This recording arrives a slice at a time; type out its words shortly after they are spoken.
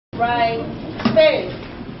right, space.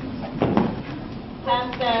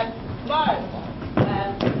 Half step, march.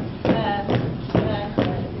 Left, left, left.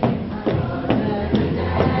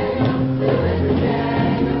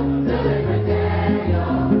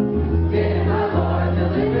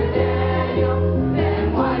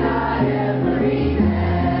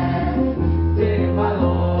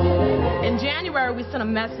 In January, we sent a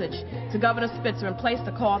message to Governor Spitzer and placed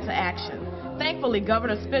a call to action. Thankfully,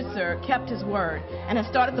 Governor Spitzer kept his word and has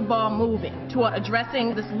started the ball moving toward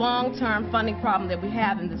addressing this long-term funding problem that we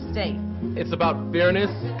have in the state. It's about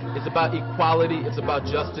fairness, it's about equality, it's about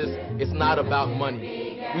justice, it's not about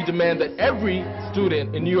money. We demand that every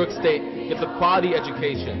student in New York State gets a quality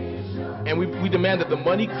education, and we demand that the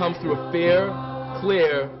money comes through a fair,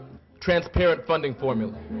 clear, transparent funding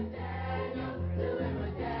formula.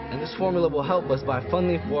 And this formula will help us by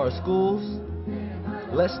funding for our schools,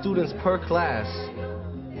 less students per class,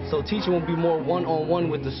 so teaching will be more one-on-one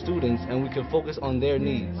with the students and we can focus on their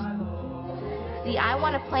needs. See, I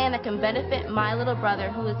want a plan that can benefit my little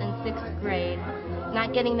brother who is in 6th grade,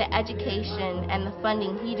 not getting the education and the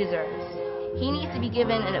funding he deserves. He needs to be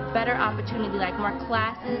given a better opportunity, like more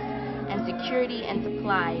classes and security and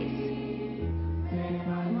supplies.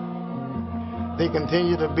 They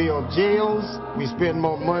continue to build jails. We spend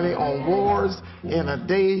more money on wars in a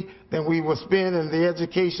day than we will spend in the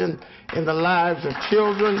education in the lives of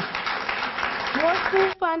children. More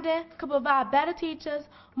school funding could provide better teachers,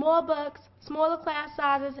 more books, smaller class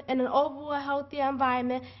sizes, and an overall healthier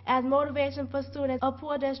environment as motivation for students of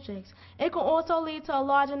poor districts. It can also lead to a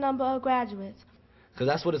larger number of graduates. Because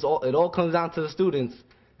that's what it all comes down to, the students,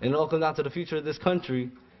 and it all comes down to the future of this country,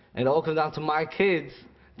 and it all comes down to my kids,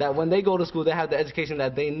 that when they go to school, they have the education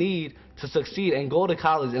that they need to succeed and go to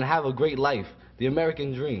college and have a great life, the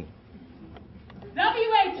American dream.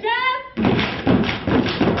 WHS!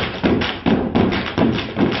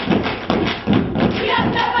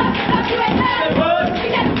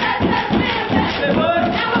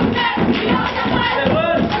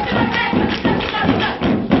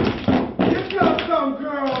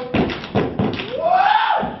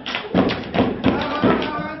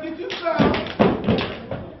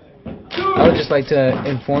 I would just like to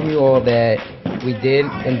inform you all that we did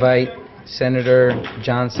invite Senator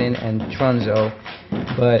Johnson and Trunzo,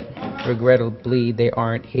 but regrettably they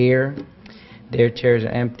aren't here. Their chairs are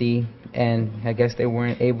empty, and I guess they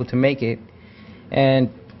weren't able to make it. And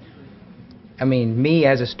I mean, me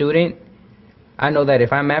as a student, I know that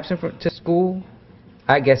if I'm absent from to school,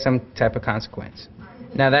 I get some type of consequence.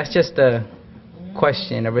 Now that's just a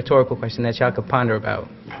question, a rhetorical question that y'all could ponder about.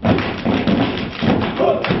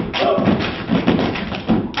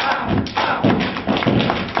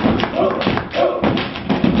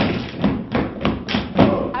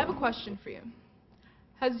 Question for you.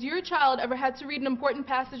 Has your child ever had to read an important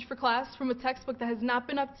passage for class from a textbook that has not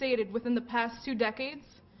been updated within the past 2 decades?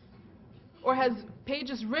 Or has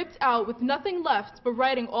pages ripped out with nothing left but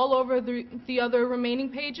writing all over the other remaining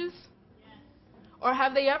pages? Or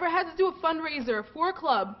have they ever had to do a fundraiser for a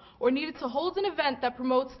club or needed to hold an event that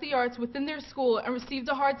promotes the arts within their school and received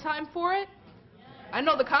a hard time for it? I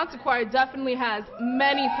know the concert choir definitely has,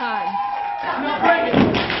 many times.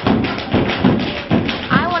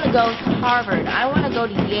 I want to go to Harvard, I want to go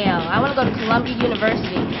to Yale, I want to go to Columbia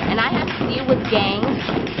University, and I have to deal with gangs.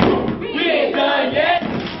 We ain't done yet!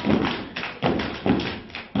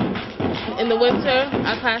 In the winter,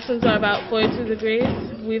 our classrooms are about 42 degrees.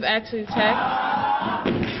 We've actually checked.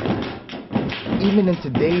 Even in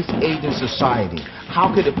today's age and society,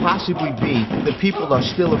 how could it possibly be that people are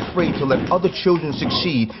still afraid to let other children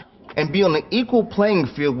succeed and be on an equal playing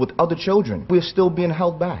field with other children? We're still being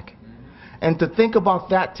held back. And to think about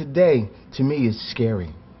that today, to me, is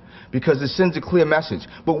scary, because it sends a clear message.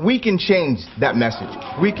 But we can change that message.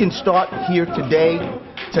 We can start here today,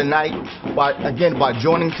 tonight, by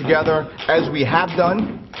joining together as we have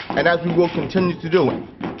done and as we will continue to do it.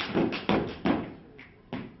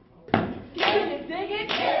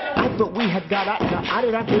 I thought we had got out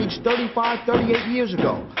of that age 35, 38 years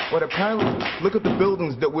ago. But apparently, look at the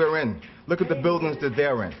buildings that we're in. Look at the buildings that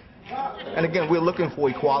they're in. And again, we're looking for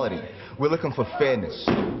equality. We're looking for fairness.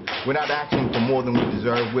 We're not asking for more than we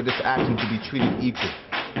deserve. We're just asking to be treated equal.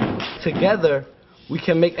 Together, we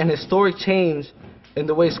can make an historic change in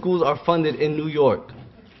the way schools are funded in New York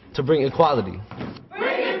to bring equality.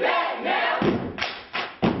 Bring it back now!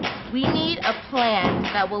 We need a plan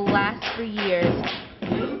that will last for years.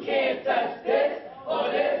 You can't touch this,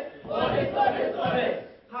 or this, or this, or this, or this.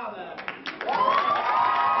 Holla.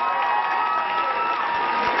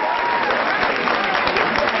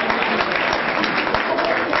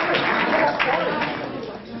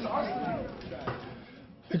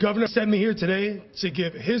 governor sent me here today to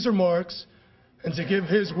give his remarks and to give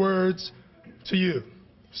his words to you.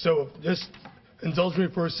 So just indulge me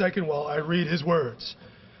for a second while I read his words.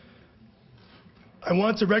 I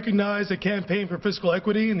want to recognize the Campaign for Fiscal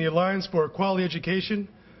Equity and the Alliance for Quality Education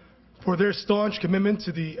for their staunch commitment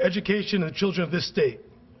to the education of the children of this state.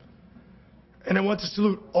 And I want to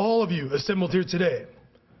salute all of you assembled here today.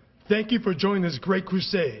 Thank you for joining this great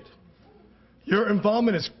crusade. Your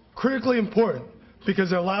involvement is critically important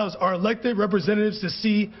because it allows our elected representatives to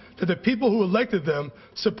see that the people who elected them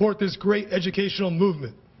support this great educational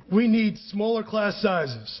movement. We need smaller class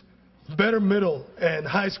sizes, better middle and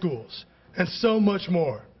high schools, and so much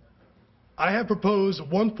more. I have proposed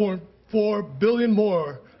 $1.4 billion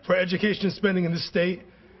more for education spending in the state,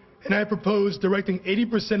 and I propose directing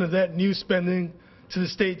 80% of that new spending to the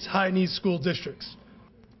state's high-needs school districts.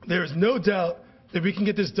 There is no doubt that we can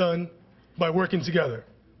get this done by working together.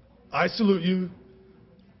 I salute you,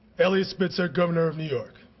 Eliot Spitzer, Governor of New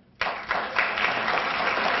York.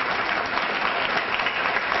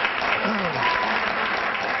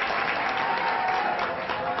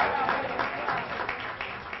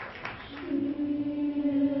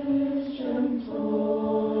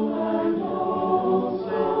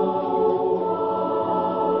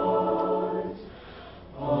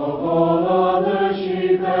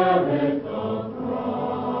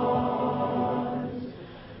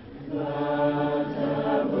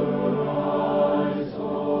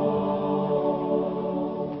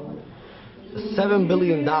 $7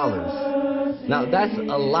 billion. Now that's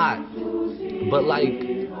a lot, but like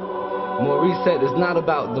Maurice said, it's not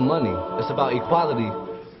about the money, it's about equality.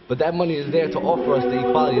 But that money is there to offer us the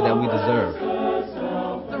equality that we deserve.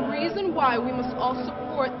 The reason why we must all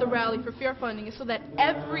support the Rally for Fair Funding is so that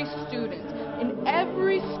every student in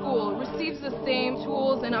every school receives the same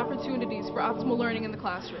tools and opportunities for optimal learning in the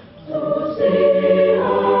classroom. To see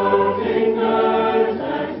her fingers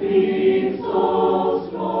that being so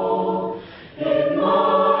small, in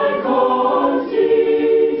my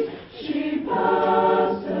conceit she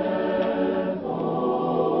passeth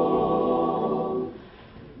all.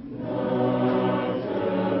 That ever I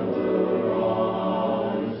saw,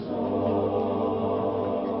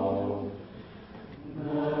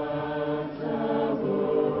 that ever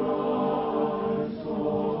I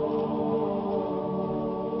saw.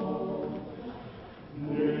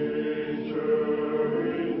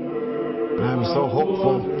 I'm so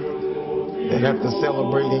hopeful that after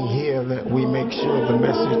celebrating here that we make sure the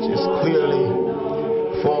message is clearly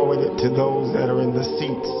forwarded to those that are in the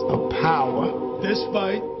seats of power. This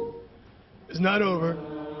fight is not over.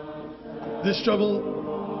 This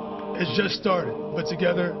struggle is just started, but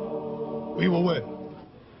together we will win.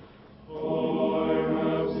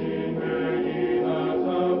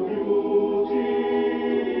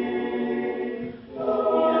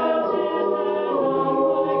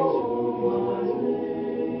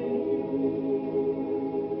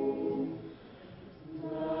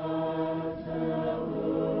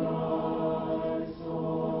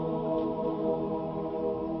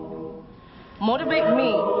 Motivate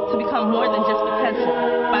me to become more than just a pencil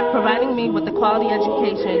by providing me with a quality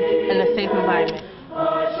education and a safe environment.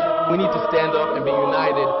 We need to stand up and be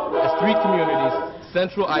united as three communities,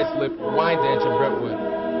 Central Islip, Wyandanch, and Brentwood,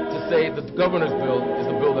 to say that the governor's bill is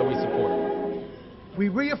the bill that we support. We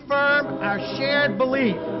reaffirm our shared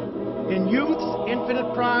belief in youth's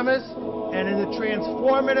infinite promise and in the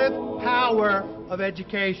transformative power of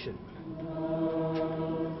education.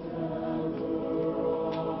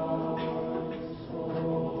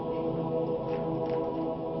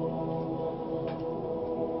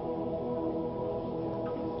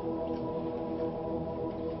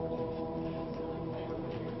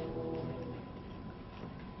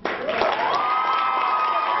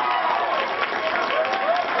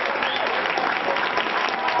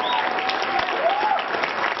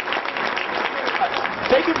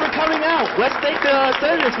 Thank you for coming out. Let's thank the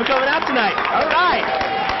senators for coming out tonight. All right.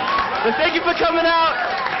 Well, thank you for coming out.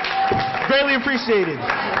 Greatly appreciated.